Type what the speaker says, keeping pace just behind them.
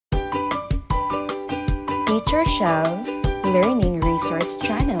Teacher Shell Learning Resource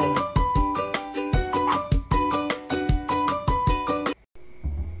Channel.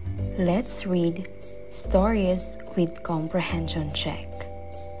 Let's read Stories with Comprehension Check.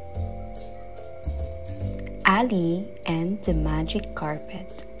 Ali and the Magic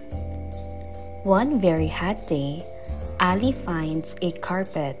Carpet. One very hot day, Ali finds a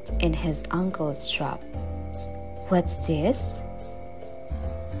carpet in his uncle's shop. What's this?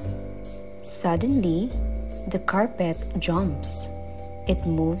 Suddenly, the carpet jumps. It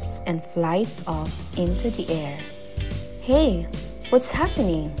moves and flies off into the air. Hey, what's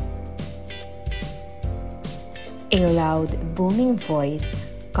happening? A loud, booming voice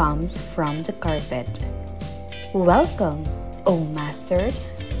comes from the carpet. Welcome, O Master.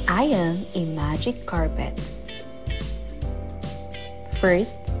 I am a magic carpet.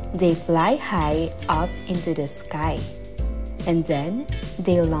 First, they fly high up into the sky, and then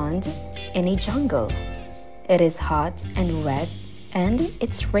they land in a jungle. It is hot and wet, and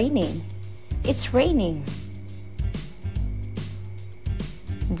it's raining. It's raining.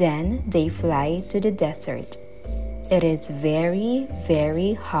 Then they fly to the desert. It is very,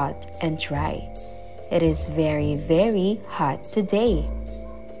 very hot and dry. It is very, very hot today.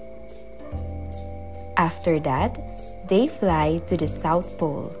 After that, they fly to the South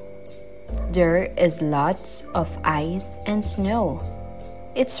Pole. There is lots of ice and snow.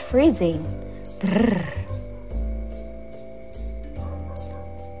 It's freezing. Brrr.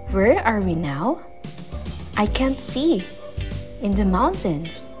 Where are we now? I can't see. In the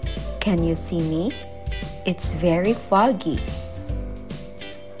mountains. Can you see me? It's very foggy.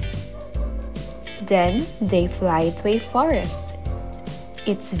 Then they fly to a forest.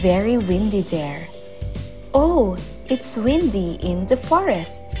 It's very windy there. Oh, it's windy in the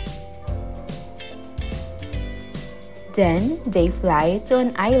forest. Then they fly to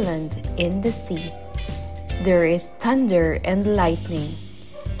an island in the sea. There is thunder and lightning.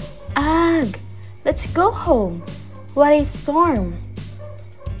 Ugh! Let's go home. What a storm!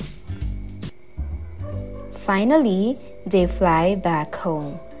 Finally, they fly back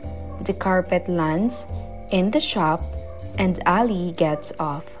home. The carpet lands in the shop and Ali gets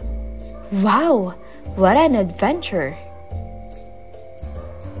off. Wow! What an adventure!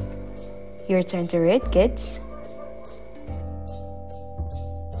 Your turn to read, kids.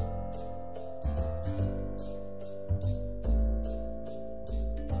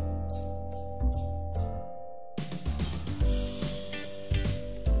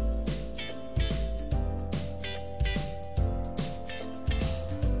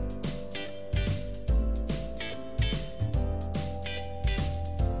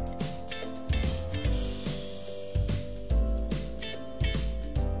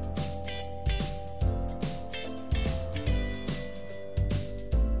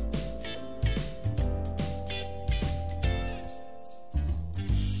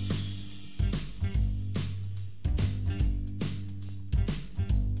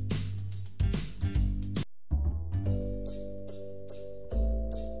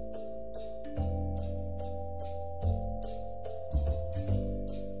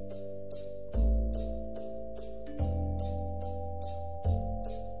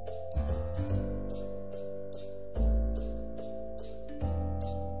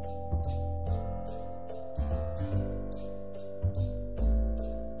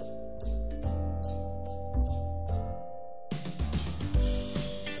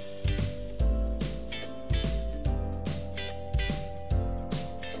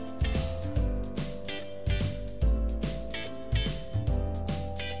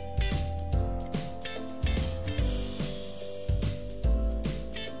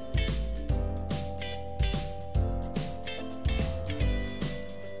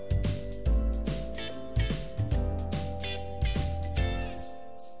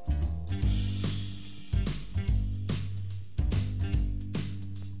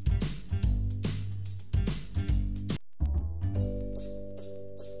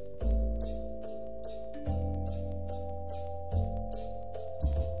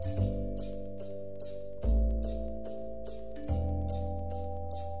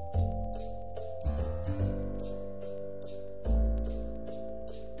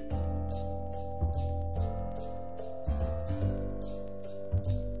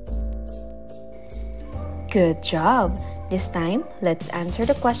 Good job! This time, let's answer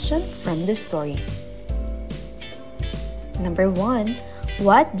the question from the story. Number 1.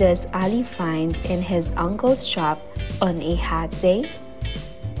 What does Ali find in his uncle's shop on a hot day?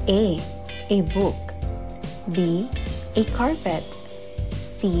 A. A book. B. A carpet.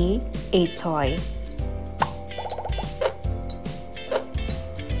 C. A toy.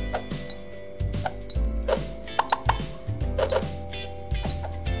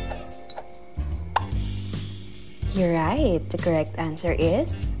 You're right. The correct answer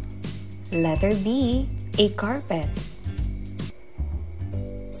is letter B, a carpet.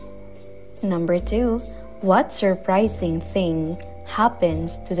 Number 2. What surprising thing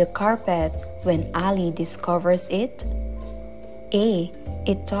happens to the carpet when Ali discovers it? A.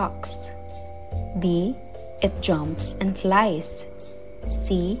 It talks. B. It jumps and flies.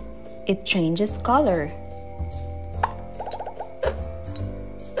 C. It changes color.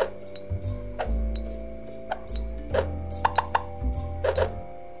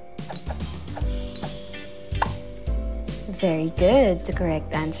 Very good. The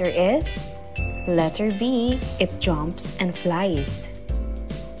correct answer is letter B. It jumps and flies.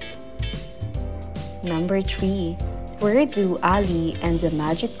 Number 3. Where do Ali and the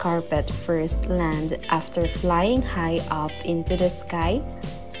magic carpet first land after flying high up into the sky?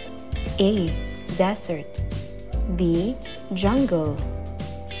 A. Desert. B. Jungle.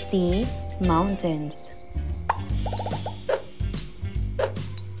 C. Mountains.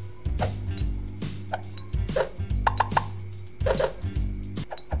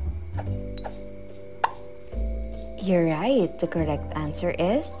 You're right. The correct answer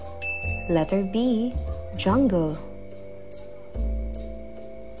is letter B, jungle.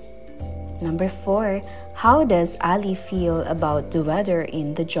 Number 4. How does Ali feel about the weather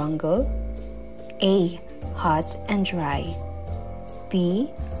in the jungle? A. Hot and dry. B.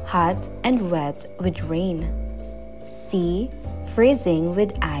 Hot and wet with rain. C. Freezing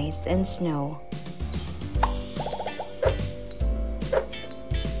with ice and snow.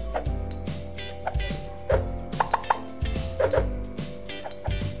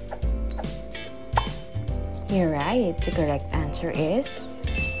 You're right. The correct answer is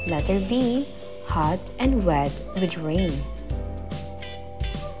letter B, hot and wet with rain.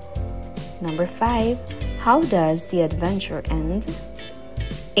 Number 5. How does the adventure end?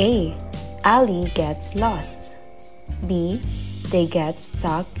 A. Ali gets lost. B. They get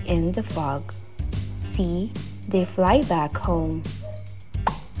stuck in the fog. C. They fly back home.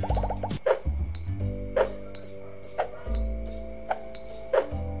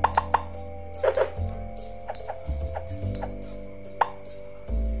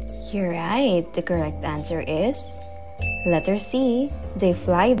 You're right. The correct answer is letter C. They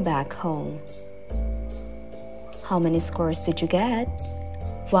fly back home. How many scores did you get?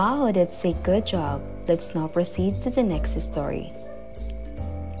 Wow, that's a good job. Let's now proceed to the next story.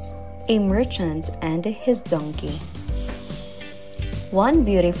 A merchant and his donkey. One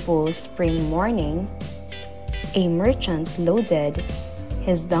beautiful spring morning, a merchant loaded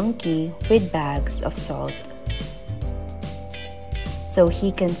his donkey with bags of salt so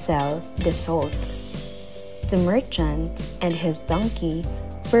he can sell the salt. The merchant and his donkey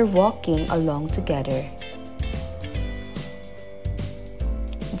were walking along together.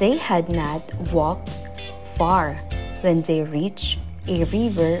 They had not walked far when they reached a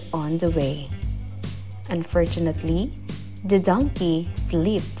river on the way. Unfortunately, the donkey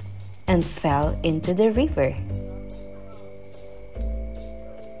slipped and fell into the river.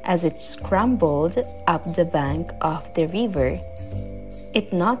 As it scrambled up the bank of the river,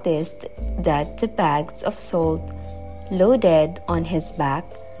 it noticed that the bags of salt loaded on his back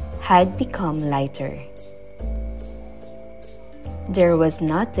had become lighter. There was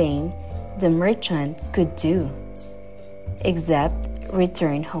nothing the merchant could do except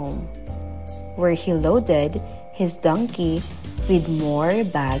return home, where he loaded his donkey with more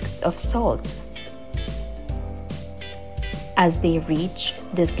bags of salt. As they reached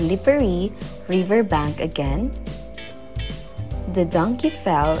the slippery river bank again, the donkey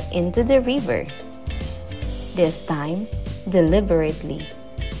fell into the river, this time deliberately.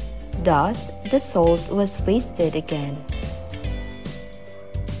 Thus, the salt was wasted again.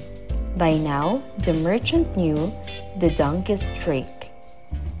 By now, the merchant knew the donkey's trick.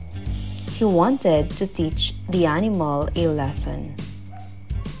 He wanted to teach the animal a lesson.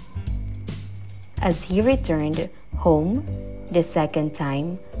 As he returned home the second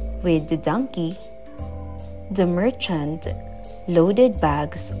time with the donkey, the merchant loaded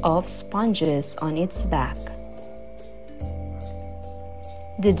bags of sponges on its back.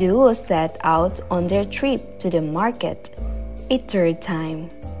 The duo set out on their trip to the market a third time.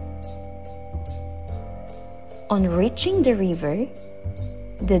 On reaching the river,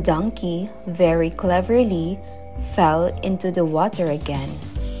 the donkey very cleverly fell into the water again.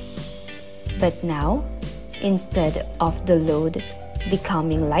 But now, instead of the load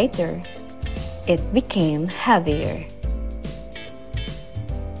becoming lighter, it became heavier.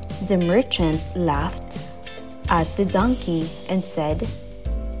 The merchant laughed at the donkey and said,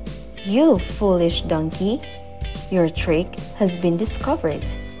 "You foolish donkey, your trick has been discovered."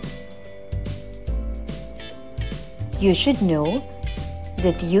 You should know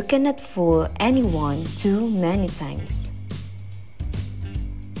that you cannot fool anyone too many times.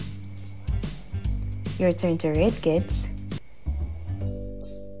 Your turn to read, kids.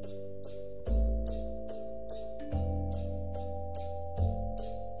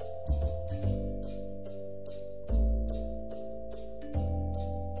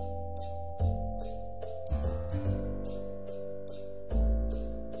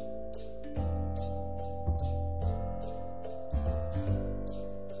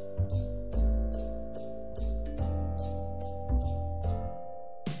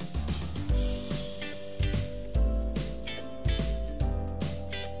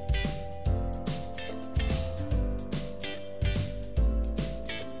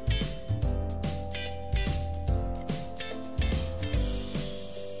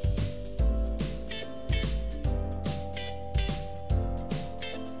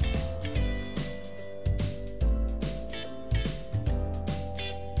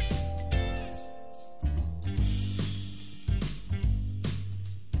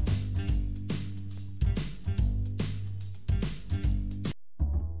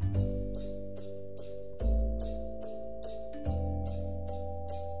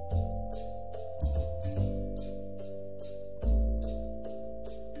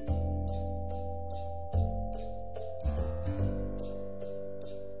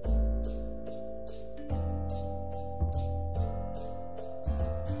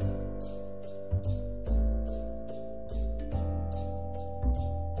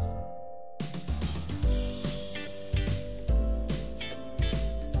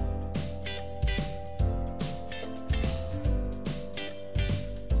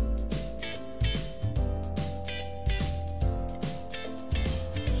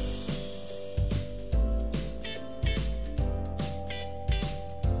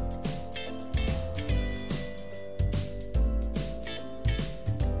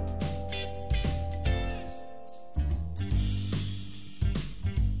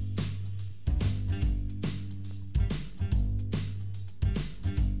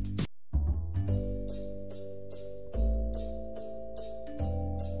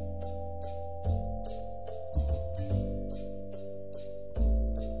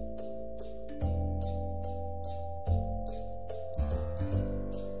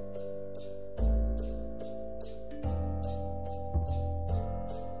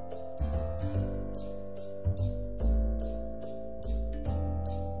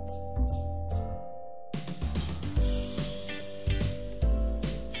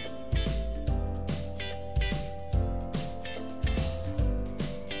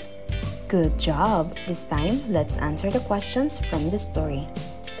 Good job! This time, let's answer the questions from the story.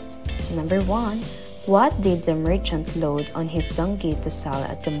 Number 1. What did the merchant load on his donkey to sell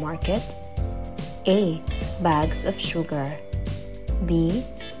at the market? A. Bags of sugar. B.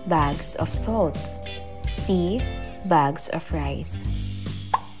 Bags of salt. C. Bags of rice.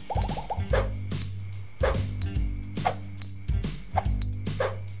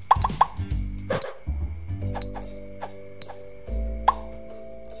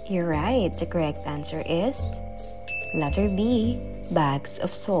 You're right. The correct answer is letter B, bags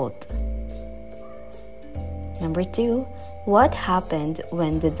of salt. Number 2. What happened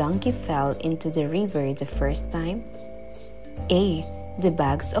when the donkey fell into the river the first time? A. The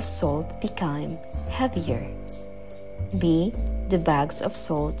bags of salt became heavier. B. The bags of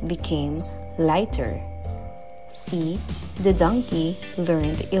salt became lighter. C. The donkey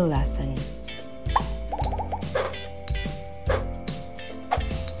learned a lesson.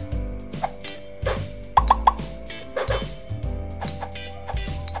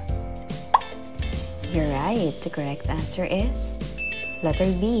 You're right. The correct answer is letter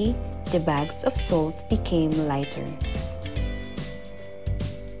B. The bags of salt became lighter.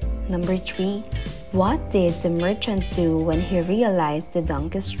 Number 3. What did the merchant do when he realized the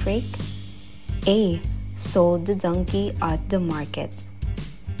donkey's trick? A. Sold the donkey at the market.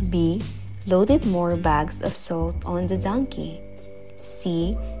 B. Loaded more bags of salt on the donkey.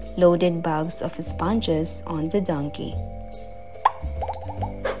 C. Loaded bags of sponges on the donkey.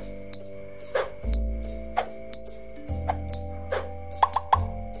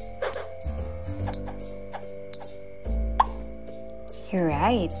 You're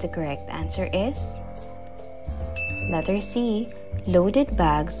right. The correct answer is letter C. Loaded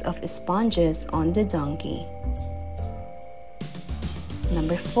bags of sponges on the donkey.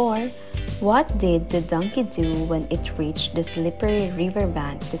 Number 4. What did the donkey do when it reached the slippery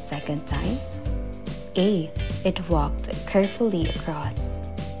riverbank the second time? A. It walked carefully across.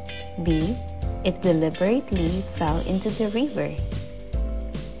 B. It deliberately fell into the river.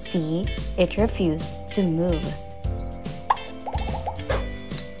 C. It refused to move.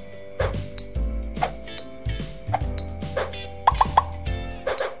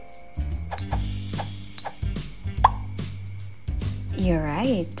 You're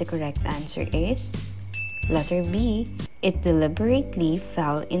right. The correct answer is letter B. It deliberately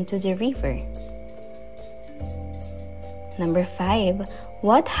fell into the river. Number 5.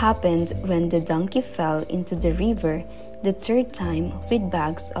 What happened when the donkey fell into the river the third time with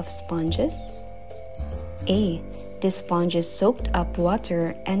bags of sponges? A. The sponges soaked up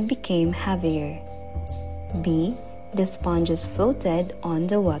water and became heavier. B. The sponges floated on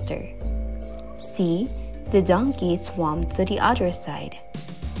the water. C. The donkey swam to the other side.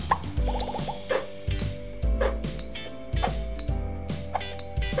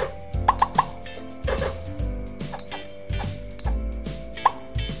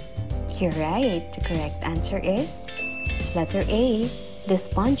 You're right. The correct answer is letter A. The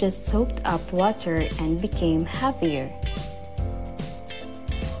sponges soaked up water and became heavier.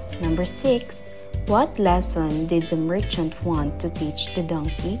 Number 6. What lesson did the merchant want to teach the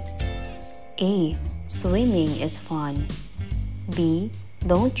donkey? A. Swimming is fun. B.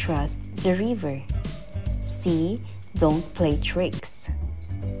 Don't trust the river. C. Don't play tricks.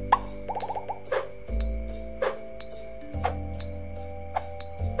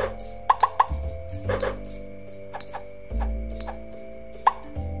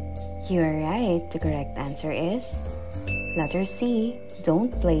 You are right. The correct answer is letter C. Don't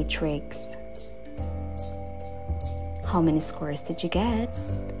play tricks. How many scores did you get?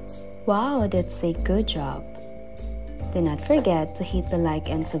 Wow, that's a good job. Do not forget to hit the like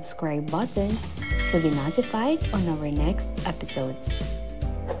and subscribe button to be notified on our next episodes.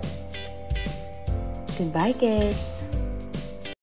 Goodbye, kids.